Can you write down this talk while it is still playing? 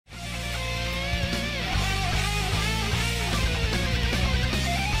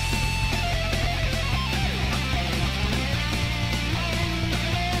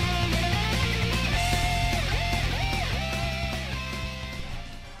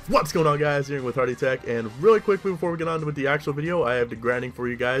What's going on, guys? Here with Hardy Tech, and really quickly before we get on with the actual video, I have the grinding for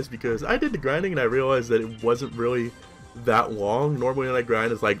you guys because I did the grinding and I realized that it wasn't really that long. Normally when I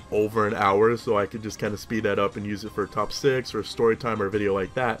grind it's like over an hour, so I could just kind of speed that up and use it for top 6 or story time or a video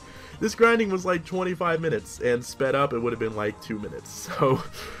like that. This grinding was like 25 minutes, and sped up it would have been like 2 minutes. So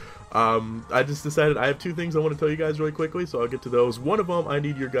I just decided I have two things I want to tell you guys really quickly, so I'll get to those. One of them I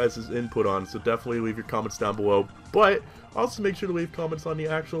need your guys' input on, so definitely leave your comments down below. But also make sure to leave comments on the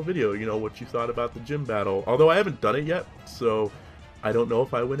actual video, you know, what you thought about the gym battle. Although I haven't done it yet, so I don't know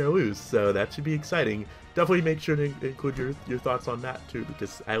if I win or lose, so that should be exciting. Definitely make sure to include your thoughts on that too,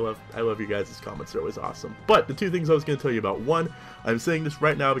 because I love you guys' comments. They're always awesome. But the two things I was going to tell you about: one, I'm saying this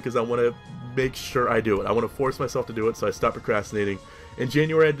right now because I want to make sure I do it. I want to force myself to do it, so I stop procrastinating. In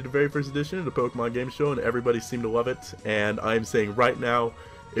January I did the very first edition of the Pokemon Game Show, and everybody seemed to love it. And I'm saying right now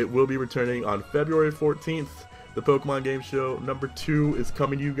it will be returning on February 14th. The Pokemon Game Show number 2 is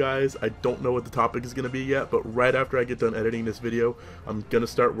coming to you guys. I don't know what the topic is going to be yet, but right after I get done editing this video, I'm going to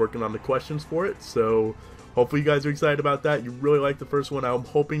start working on the questions for it. So hopefully you guys are excited about that. You really like the first one. I'm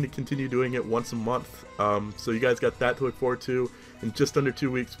hoping to continue doing it once a month. So you guys got that to look forward to. In just under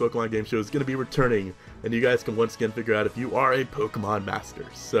 2 weeks, Pokemon Game Show is going to be returning, and you guys can once again figure out if you are a Pokemon master.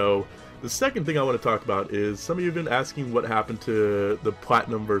 So the second thing I want to talk about is some of you have been asking what happened to the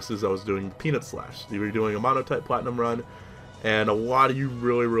Platinum versus I was doing Peanut Slash. You were doing a Mono-type Platinum run, and a lot of you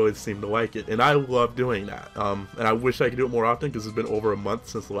really seem to like it, and I love doing that. And I wish I could do it more often because it's been over a month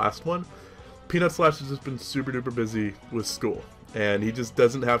since the last one. Peanut Slash has just been super duper busy with school, and he just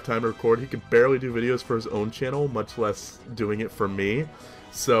doesn't have time to record. He can barely do videos for his own channel, much less doing it for me.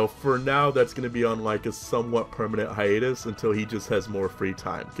 So for now, that's going to be on like a somewhat permanent hiatus until he just has more free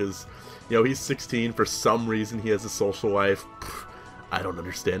time, because you know, he's 16. For some reason he has a social life. I don't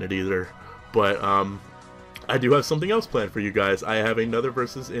understand it either, but I do have something else planned for you guys. I have another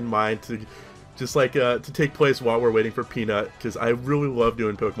versus in mind to just like to take place while we're waiting for Peanut, because I really love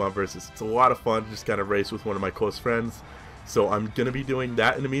doing Pokemon versus. It's a lot of fun to just kind of race with one of my close friends. So I'm gonna be doing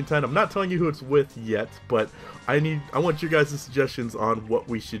that in the meantime. I'm not telling you who it's with yet, but I want your guys' suggestions on what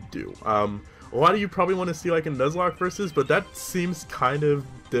we should do. A lot of you probably want to see like a Nuzlocke versus, but that seems kind of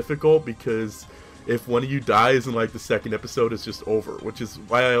difficult because if one of you dies in like the second episode, it's just over, which is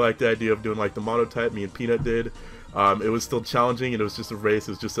why I like the idea of doing like the Mono-type me and Peanut did. It was still challenging, and it was just a race.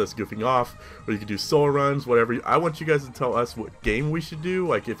 It was just us goofing off, or you could do solo runs, whatever. I want you guys to tell us what game we should do,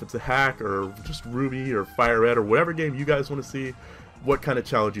 like if it's a hack or just Ruby or Fire Red or whatever game you guys want to see, what kind of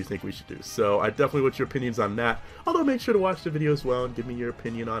challenge you think we should do. So I definitely want your opinions on that. Although make sure to watch the video as well and give me your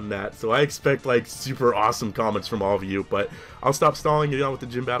opinion on that. So I expect like super awesome comments from all of you, but I'll stop stalling, get on with the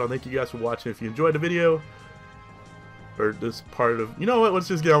gym battle. Thank you guys for watching. If you enjoyed the video, or this part of, you know what, let's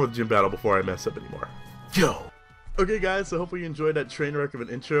just get on with the gym battle before I mess up anymore. Go! Okay guys, so hopefully you enjoyed that train wreck of an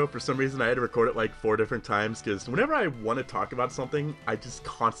intro. For some reason I had to record it like 4 different times, because whenever I want to talk about something, I just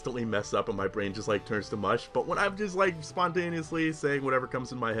constantly mess up and my brain just like turns to mush. But when I'm just like spontaneously saying whatever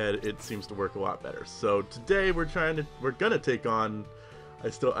comes in my head, it seems to work a lot better. So today we're gonna take on, I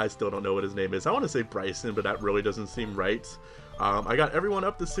still don't know what his name is. I want to say Bryson, but that really doesn't seem right. I got everyone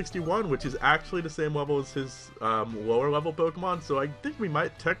up to 61, which is actually the same level as his lower level Pokemon, so I think we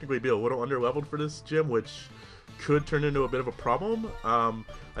might technically be a little under leveled for this gym, which could turn into a bit of a problem. I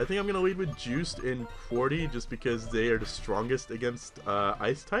think I'm going to lead with Juiced in Quarty just because they are the strongest against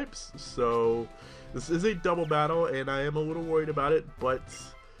ice types. So this is a double battle and I am a little worried about it, but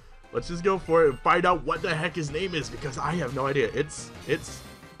let's just go for it and find out what the heck his name is, because I have no idea. It's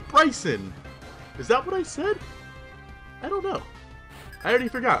Bryson. Is that what I said? I don't know. I already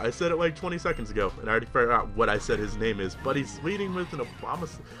forgot. I said it like 20 seconds ago, and I already forgot what I said his name is. But he's leading with an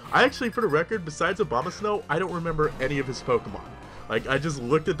Abomasnow. I actually, for the record, besides Abomasnow, I don't remember any of his Pokemon. Like, I just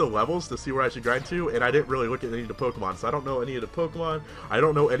looked at the levels to see where I should grind to, and I didn't really look at any of the Pokemon. So I don't know any of the Pokemon. I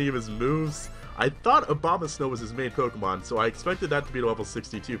don't know any of his moves. I thought Abomasnow was his main Pokemon, so I expected that to be the level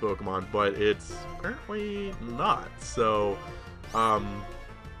 62 Pokemon, but it's apparently not. So, I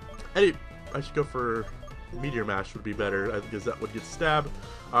should go for Meteor Mash would be better, because that would get stabbed.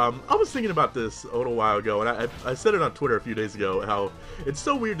 I was thinking about this a little while ago, and I said it on Twitter a few days ago, how it's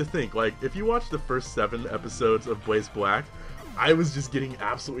so weird to think, like, if you watch the first 7 episodes of Blaze Black, I was just getting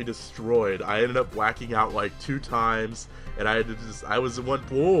absolutely destroyed. I ended up whacking out like 2 times, and I was the one,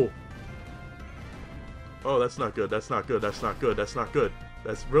 whoa! Oh, that's not good, that's not good, that's not good, that's not good.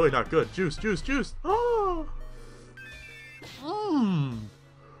 That's really not good. Juice! Oh!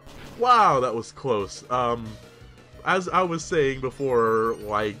 Wow, that was close. as I was saying before,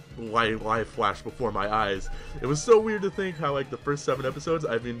 like life flashed before my eyes, it was so weird to think how like the first 7 episodes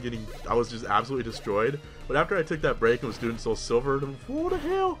I was just absolutely destroyed. But after I took that break and was doing Soul Silver, what the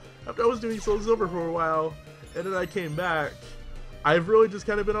hell? After I was doing Soul Silver for a while, and then I came back, I've really just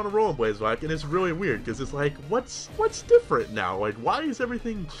kind of been on a roll in Blaze-Black, and it's really weird because it's like, what's different now? Like, why is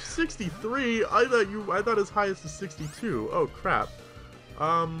everything 63? I thought as high as the 62. Oh crap.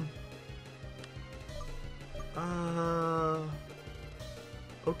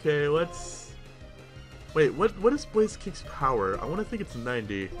 Okay, let's... Wait, what is Blaze Kick's power? I want to think it's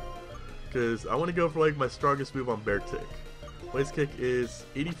 90. Because I want to go for, like, my strongest move on Bear Tick. Blaze Kick is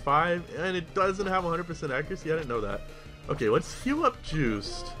 85, and it doesn't have 100% accuracy? I didn't know that. Okay, let's heal up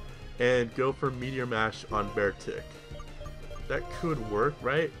Juiced, and go for Meteor Mash on Bear Tick. That could work,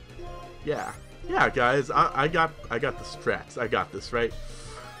 right? Yeah. Yeah, guys, I got the strats. I got this, right?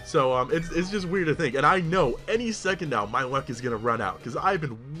 So, it's just weird to think, and I know any second now my luck is gonna run out, because I've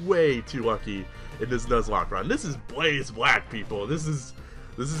been way too lucky in this Nuzlocke run. This is Blaze-Black, people. This is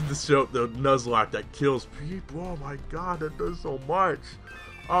the show, the Nuzlocke that kills people. Oh my god, that does so much.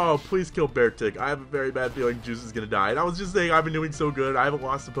 Oh, please kill Bear Tick. I have a very bad feeling Juice is gonna die. And I was just saying, I've been doing so good. I haven't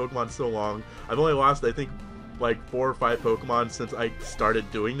lost a Pokemon so long. I've only lost, I think, like 4 or 5 Pokemon since I started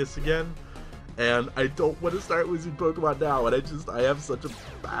doing this again. And I don't want to start losing Pokemon now, and I have such a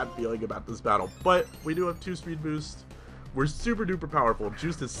bad feeling about this battle. But we do have 2 speed boosts. We're super duper powerful.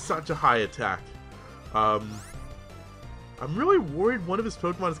 Juiced is such a high attack. I'm really worried one of his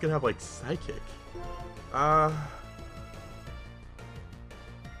Pokemon is gonna have like Psychic.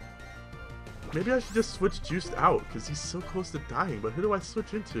 Maybe I should just switch Juiced out because he's so close to dying. But who do I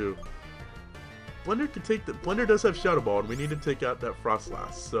switch into? Blender can take the Blender does have Shadow Ball, and we need to take out that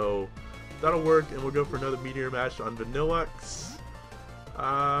Frostlass. So that'll work, and we'll go for another Meteor Mash on Vanillux.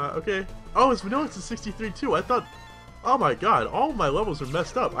 Okay. Oh, his Vanillux is 63 too. I thought, oh my god, all of my levels are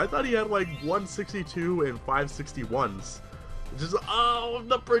messed up. I thought he had like 162 and 561s. Just, oh,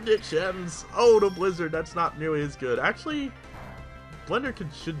 the predictions. Oh, the Blizzard, that's not nearly as good. Actually, Blender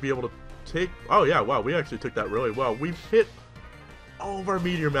should be able to take, oh yeah, wow, we actually took that really well. We've hit all of our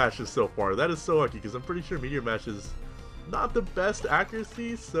Meteor Mashes so far. That is so lucky, because I'm pretty sure Meteor Mash is not the best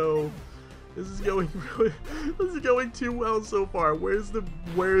accuracy, so this is going too well so far. Where's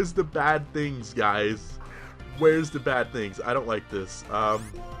the bad things, guys? Where's the bad things? I don't like this.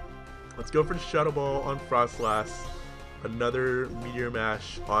 Let's go for the Shadow Ball on Frostlass. Another Meteor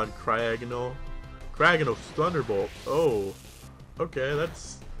Mash on Cryogonal. Cryogonal Thunderbolt. Oh. Okay,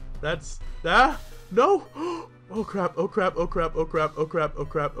 that's no! Oh crap, oh crap, oh crap, oh crap, oh crap, oh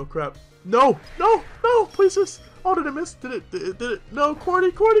crap, oh crap. No! No! No! Please just, oh, did I miss? Did it? No,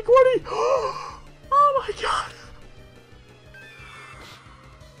 Cordy! Oh my god!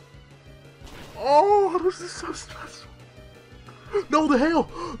 Oh, this is so stressful. No, the hail!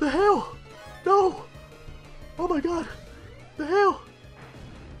 The hail! No! Oh my god! The hail!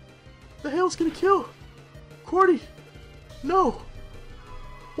 The hail's gonna kill! Cordy! No!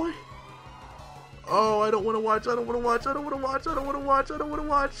 What? Oh, I don't want to watch. I don't want to watch. I don't want to watch. I don't want to watch. I don't want to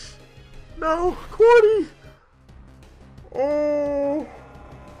watch. No, Cordy! Oh!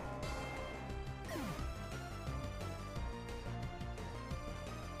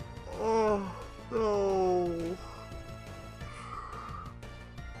 Oh, no.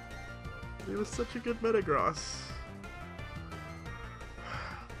 It was such a good Metagross.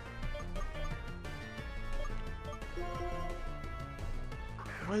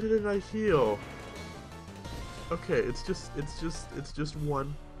 Why didn't I heal? Okay, it's just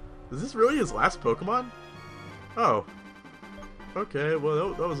one. Is this really his last Pokemon? Oh. Okay,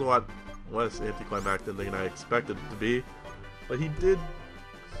 well that was a lot less anticlimactic than I expected it to be. But he did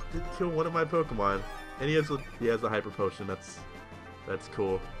kill one of my Pokemon. And he has the Hyper Potion. That's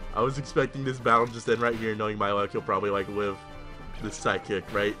cool. I was expecting this battle just end right here, knowing my luck he'll probably like live this Psychic,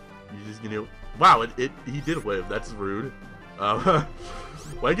 right? You just wow, he did live. That's rude.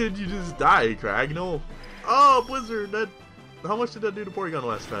 Why couldn't you just die, Cragnoll? Oh, Blizzard! How much did that do to Porygon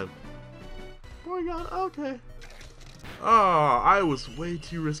last time? Porygon, okay. Oh, I was way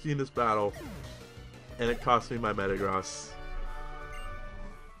too risky in this battle, and it cost me my Metagross.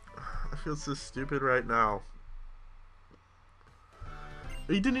 I feel so stupid right now.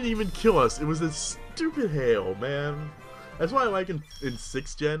 He didn't even kill us. It was a stupid hail, man. That's why I like in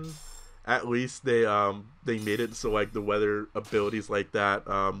 6th gen. At least they made it so like the weather abilities like that,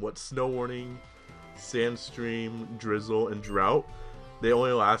 Snow Warning, Sandstream, Drizzle, and Drought, they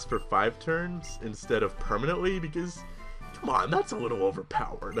only last for 5 turns instead of permanently, because come on, that's a little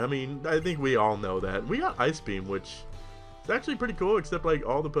overpowered. I mean, I think we all know that. We got Ice Beam, which It's actually pretty cool, except like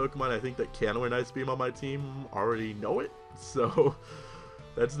all the Pokemon I think that can learn Ice Beam on my team already know it, so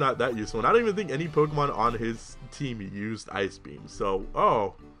that's not that useful. And I don't even think any Pokemon on his team used Ice Beam, so,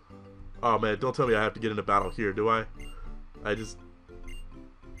 oh man, don't tell me I have to get in a battle here, do I?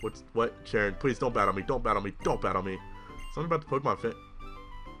 What, Sharon, please don't battle me, don't battle me, don't battle me. Something about the Pokemon fit.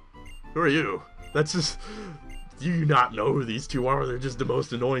 Who are you? That's just, do you not know who these two are? They're just the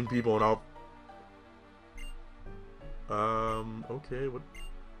most annoying people, and I'll... Okay,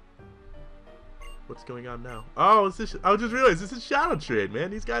 what's going on now? Oh, it's this, I just realized this is Shadow Trade, man.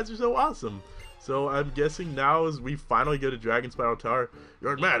 These guys are so awesome. So I'm guessing now as we finally go to Dragon Spiral Tower,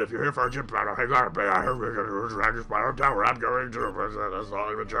 you're like, man, if you're here for a gym battle, I gotta pay. I heard we're going to Dragon Spiral Tower. I'm going to. That's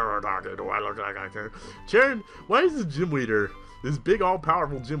not even Charon talking. Do I look like I can? Charon, why is the gym leader, this big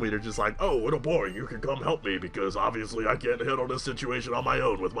all-powerful gym leader, just like, oh, little boy, you can come help me because obviously I can't handle this situation on my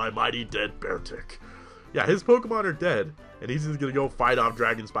own with my mighty dead Beartic. Yeah, his Pokemon are dead, and he's just gonna go fight off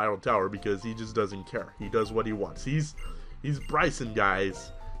Dragon Spiral Tower because he just doesn't care. He does what he wants. He's Bryson,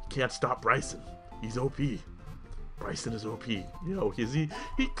 guys. You can't stop Bryson. He's OP. Bryson is OP. You know, he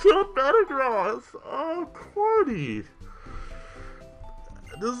killed Metagross. Oh, Cordy.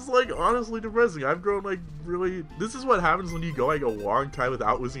 This is like honestly depressing. I've grown like really. This is what happens when you go like a long time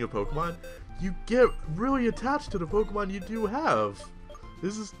without losing a Pokemon. You get really attached to the Pokemon you do have.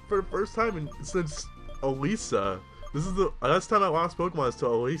 This is for the first time since Elisa. This is the last time I lost Pokemon is to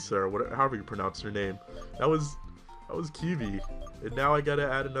Elisa, or whatever, however you pronounce her name. That was Kiwi, and now I gotta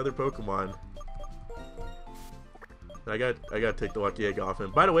add another Pokemon. I gotta take the lucky egg off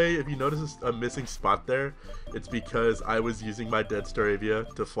him. By the way, if you notice a missing spot there, it's because I was using my dead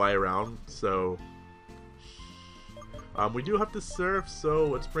Staravia to fly around. So we do have to surf, so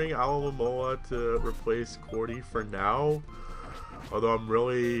let's bring Alomomola to replace Cordy for now. Although I'm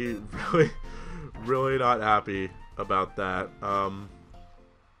really not happy about that. I'm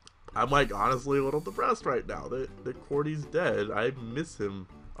like honestly a little depressed right now that Cordy's dead. I miss him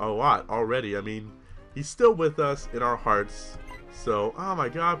a lot already. I mean, he's still with us in our hearts. So, oh my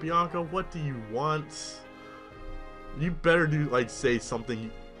god, Bianca, what do you want? You better do, like, say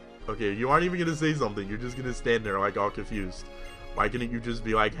something. Okay, you aren't even gonna say something. You're just gonna stand there, like, all confused. Why couldn't you just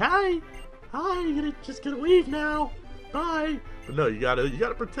be like, hi, you're just gonna leave now. Bye. But no, you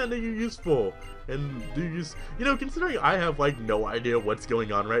gotta pretend that you're useful. And you know, considering I have, like, no idea what's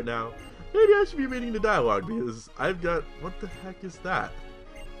going on right now, maybe I should be reading the dialogue, because I've got, what the heck is that?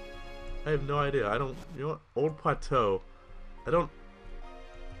 I have no idea. I don't, you know what? Old Plateau. I don't,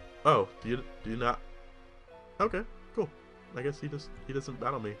 oh, do you not? Okay, cool. I guess he doesn't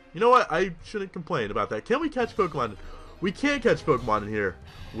battle me. You know what? I shouldn't complain about that. Can we catch Pokemon? We can't catch Pokemon in here,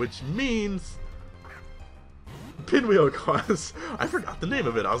 which means Pinwheel Claws. I forgot the name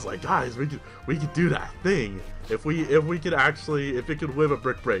of it. I was like, guys, we could do that thing. If we could actually, if it could live a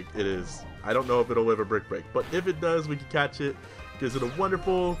Brick Break, it is. I don't know if it'll live a Brick Break, but if it does, we can catch it. Gives it a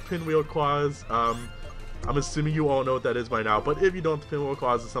wonderful Pinwheel Claws. I'm assuming you all know what that is by now, but if you don't, the Pinwheel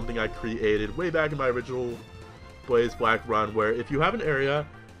Claws is something I created way back in my original Blaze Black run, where if you have an area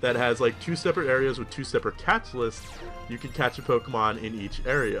that has like 2 separate areas with 2 separate catch lists, you can catch a Pokemon in each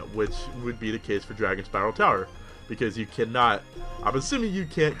area, which would be the case for Dragon Spiral Tower. Because you cannot, I'm assuming you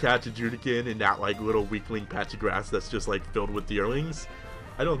can't catch a Judican in that like little weakling patch of grass that's just like filled with deerlings.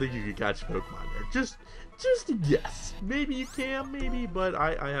 I don't think you can catch a Pokemon there. Just a guess. Maybe you can, maybe, but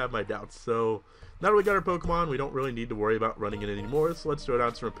I have my doubts. So now that we got our Pokemon, we don't really need to worry about running it anymore. So let's throw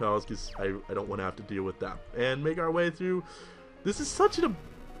down some repels because I don't want to have to deal with that. And make our way through. This is such an...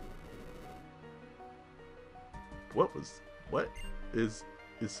 What is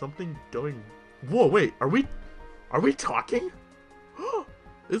something going... Whoa, wait, are we talking?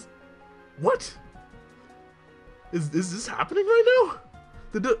 What? Is this happening right now?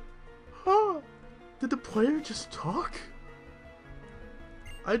 Did the player just talk?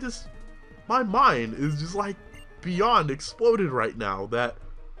 My mind is just like beyond exploded right now that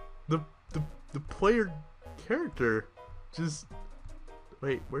the player character just,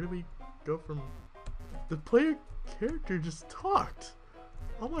 wait, where did we go from? The player character just talked.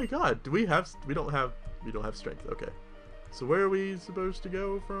 Oh my god, we don't have strength. Okay, so where are we supposed to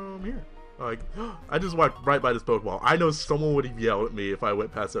go from here? Like, I just walked right by this Pokeball. I know someone would have yelled at me if I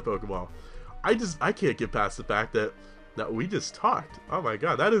went past that Pokeball. I can't get past the fact that we just talked. Oh my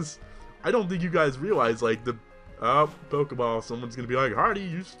god, that is, I don't think you guys realize, like, the Pokeball, someone's gonna be like, Hardy,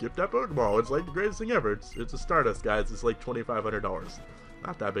 you skipped that Pokeball. It's like the greatest thing ever. It's a Stardust, guys. It's like $2,500.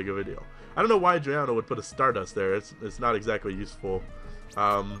 Not that big of a deal. I don't know why Drayano would put a Stardust there. It's not exactly useful.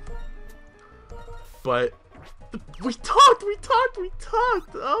 But we talked.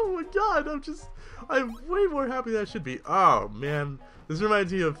 Oh my god, I'm way more happy than I should be. Oh, man. This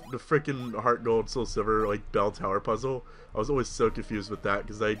reminds me of the freaking Heart Gold, Soul Silver, like, Bell Tower puzzle. I was always so confused with that,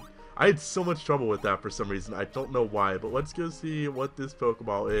 because I had so much trouble with that for some reason. I don't know why, but let's go see what this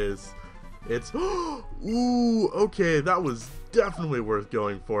Pokeball is. It's, ooh, okay, that was definitely worth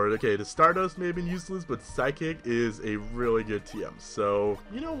going for it. Okay, the Stardust may have been useless, but Psychic is a really good TM. So,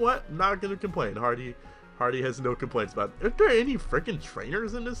 you know what? Not gonna complain. Hardy has no complaints about it. Are there any freaking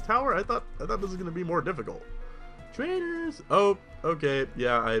trainers in this tower? I thought this was gonna be more difficult. Trainers! Oh, okay,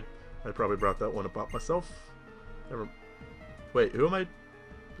 yeah, I probably brought that one about myself. Wait, who am I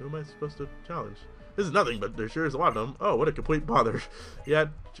supposed to challenge? This is nothing, but there sure is a lot of them. Oh, what a complete bother. Yeah,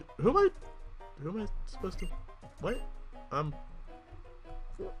 who am I supposed to... What?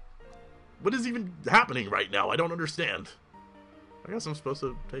 What is even happening right now? I don't understand. I guess I'm supposed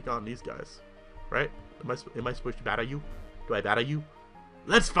to take on these guys. Right? Am I supposed to battle you? Do I battle you?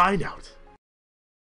 Let's find out!